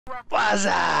What's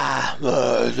up?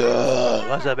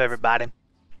 What's up, everybody?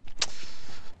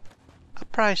 I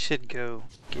probably should go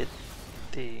get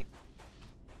the...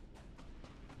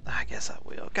 I guess I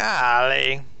will.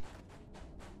 Golly.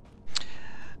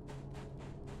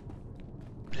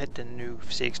 Let the new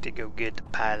 60 go get the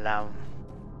pylon.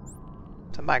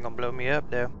 Somebody gonna blow me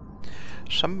up, though.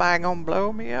 Somebody gonna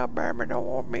blow me up, baby. Don't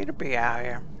want me to be out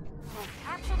here.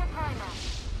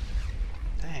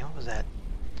 Dang, what was that?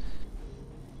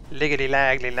 Liggity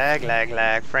lagly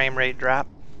lag. Frame rate drop.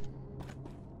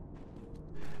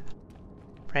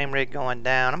 Frame rate going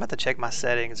down. I'm about to check my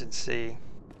settings and see.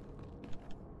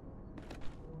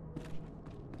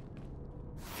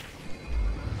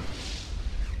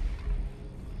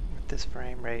 With this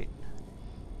frame rate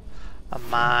of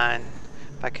mine,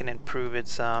 if I can improve it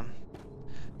some.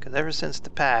 Because ever since the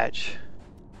patch,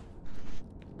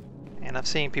 and I've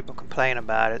seen people complain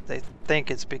about it, they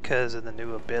think it's because of the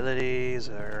new abilities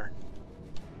or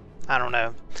I don't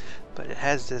know, but it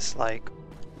has this like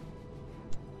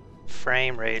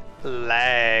frame rate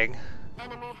lag.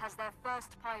 Enemy has their first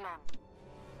pylon.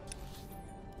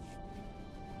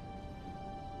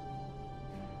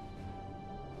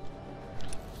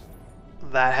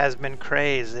 That has been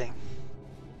crazy.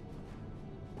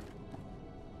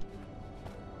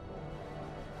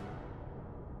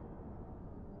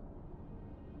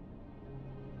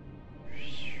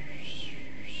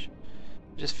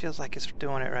 Just feels like it's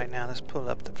doing it right now. Let's pull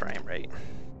up the frame rate.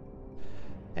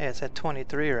 Yeah, it's at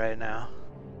 23 right now.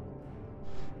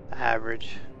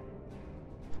 Average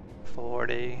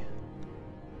 40,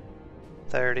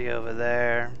 30 over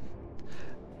there.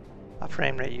 My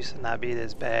frame rate used to not be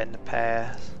this bad in the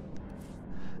past.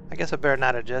 I guess I better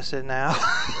not adjust it now.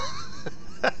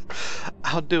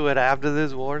 I'll do it after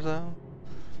this war zone.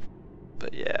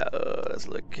 But yeah, let's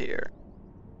look here.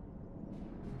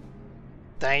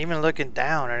 Dang, even looking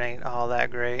down, it ain't all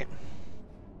that great.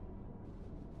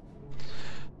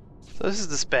 So this is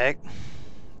the spec.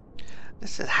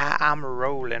 This is how I'm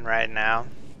rolling right now.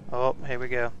 Oh, here we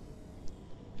go.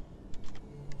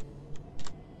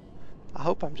 I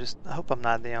hope I'm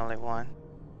not the only one.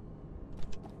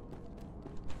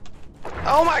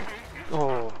 Oh my!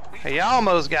 Oh, he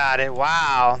almost got it.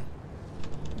 Wow.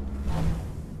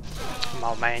 Come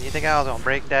on, man. You think I was gonna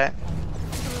break that?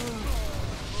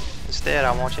 Instead,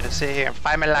 I want you to sit here and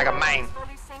fight me like a man.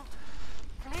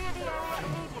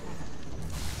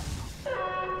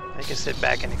 They can sit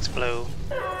back and explode.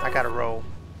 I gotta roll.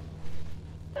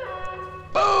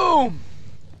 Boom!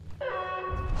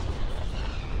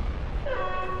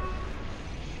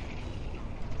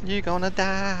 You're gonna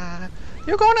die.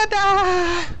 You're gonna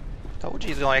die. Told you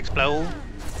he's gonna explode.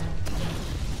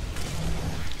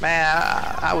 Man,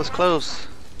 I was close.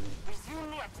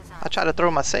 I tried to throw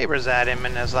my sabers at him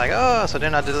and it's like, oh, so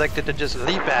then I elected to just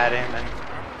leap at him and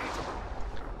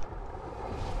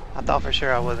I thought for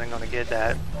sure I wasn't gonna get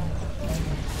that.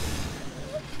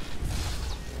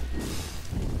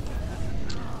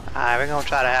 Alright, we're gonna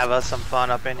try to have us some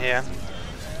fun up in here.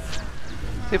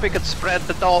 See if we could spread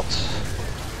the dots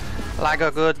like a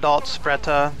good dot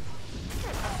spreader.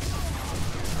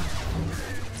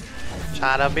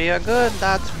 Try to be a good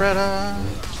dot spreader.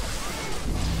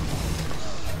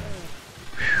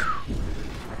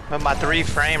 With my 3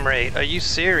 frame rate, are you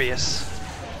serious?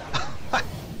 Oh my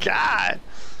god!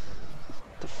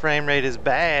 The frame rate is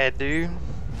bad, dude.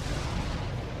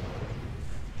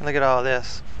 Look at all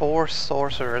this. 4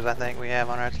 sorcerers I think we have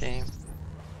on our team.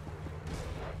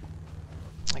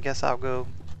 I guess I'll go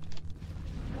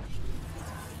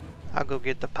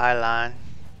get the pylon.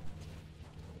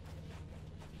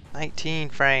 19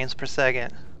 frames per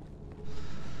second.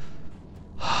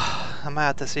 I might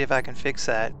have to see if I can fix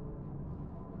that.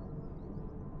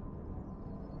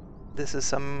 This is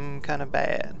some kind of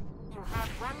bad. You have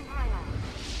 1 pylon.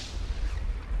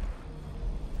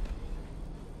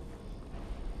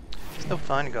 It's no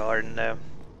fun guarding though.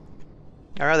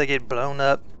 I'd rather get blown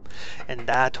up and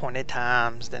die 20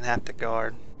 times than have to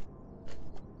guard.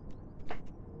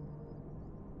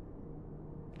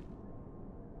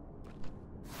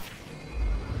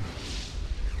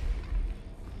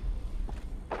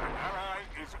 An ally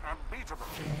is unbeatable.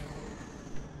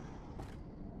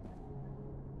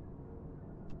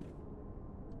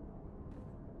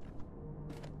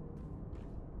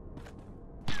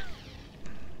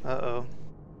 Uh-oh.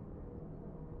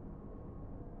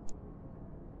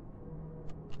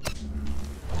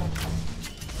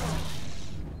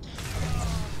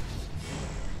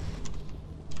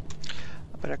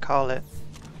 I better call it.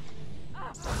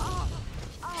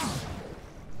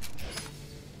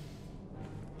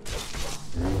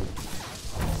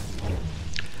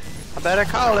 I better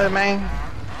call it, man.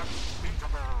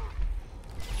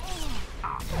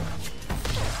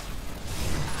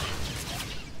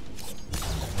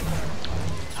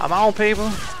 Come on, people.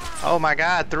 Oh my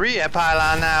god, 3 at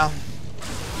pylon now.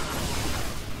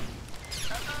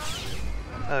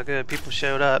 Oh good, people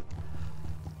showed up.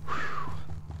 Whew.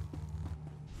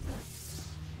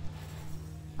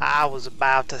 I was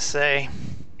about to say.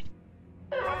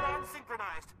 Pylon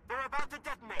synchronized. They're about to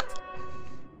detonate.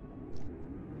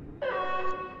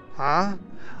 Huh?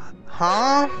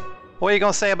 Huh? What are you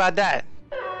gonna say about that?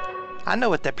 I know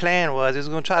what their plan was. He was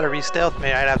gonna try to re-stealth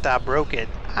me right after I broke it.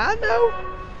 I know.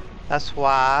 That's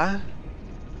why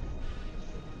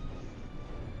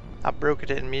I broke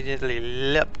it and immediately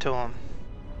leapt to him.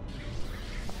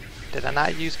 Did I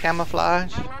not use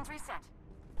camouflage? Pylons reset.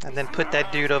 And then put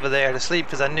that dude over there to sleep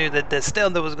because I knew that the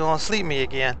stealther was gonna sleep me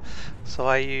again. So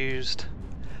I used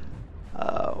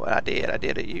what I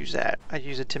did use that. I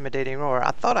used intimidating roar.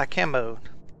 I thought I camoed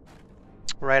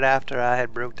right after I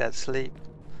had broke that sleep.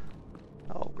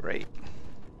 Oh great.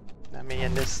 Now me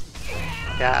and this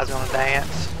guy's gonna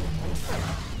dance.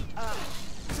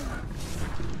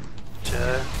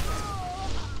 Judd.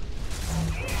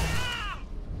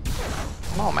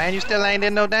 Come on man, you still ain't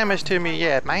did no damage to me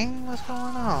yet, man. What's going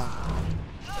on?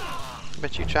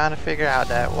 But you trying to figure out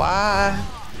that why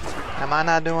am I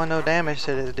not doing no damage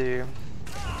to this dude?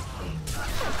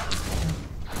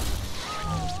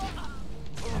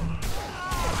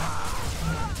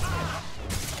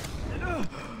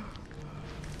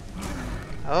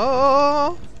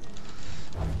 Oh,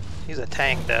 he's a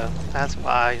tank though. That's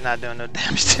why he's not doing no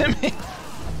damage to me.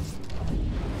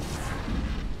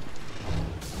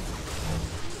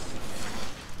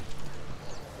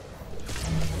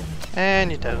 And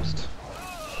you toast.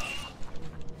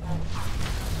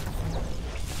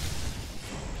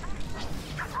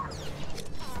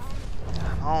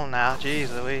 Come on now,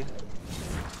 jeez Louise.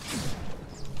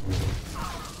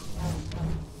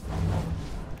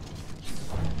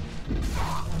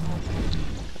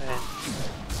 Go ahead.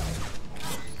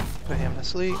 Put him to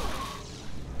sleep.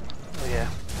 Oh yeah,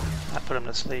 I put him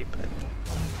to sleep, but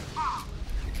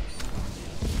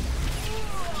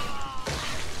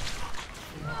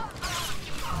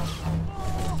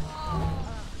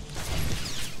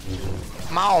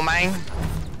come on, man.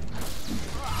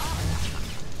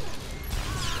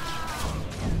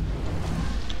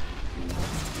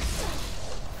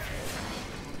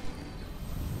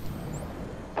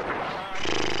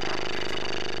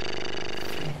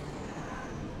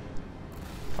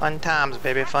 Fun times,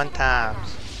 baby, fun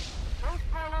times. Both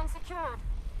pylons secured.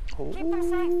 Keep them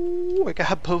safe. Oh, we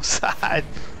got both sides.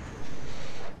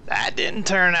 That didn't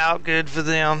turn out good for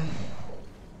them.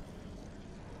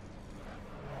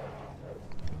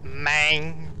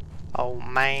 Man. Oh,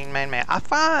 man. I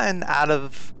find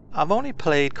I've only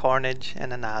played Carnage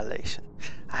and Annihilation.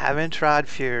 I haven't tried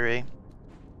Fury.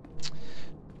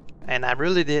 And I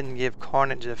really didn't give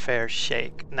Carnage a fair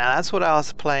shake. Now that's what I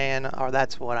was playing, or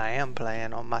that's what I am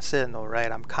playing on my Sentinel,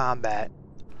 right? I'm combat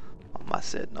on my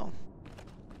Sentinel.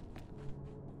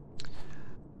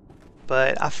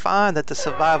 But I find that the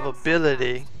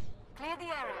survivability Clear the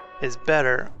area. is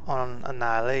better on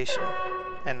Annihilation.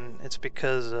 And it's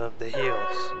because of the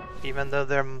heals. Even though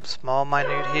they're small,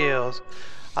 minute heals,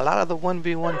 a lot of the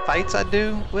 1v1 fights I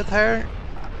do with her,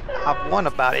 I've won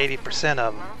about 80%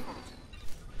 of them.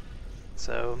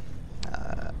 So,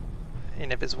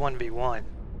 and if it's 1v1.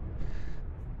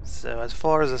 So as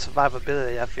far as the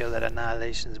survivability, I feel that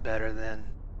Annihilation is better than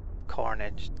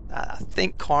Carnage. I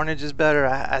think Carnage is better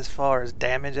as far as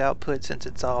damage output since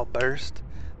it's all burst.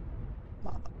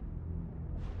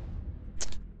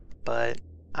 But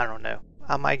I don't know.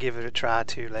 I might give it a try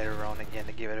too later on again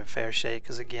to give it a fair shake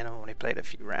because again I've only played a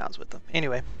few rounds with them.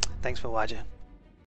 Anyway, thanks for watching.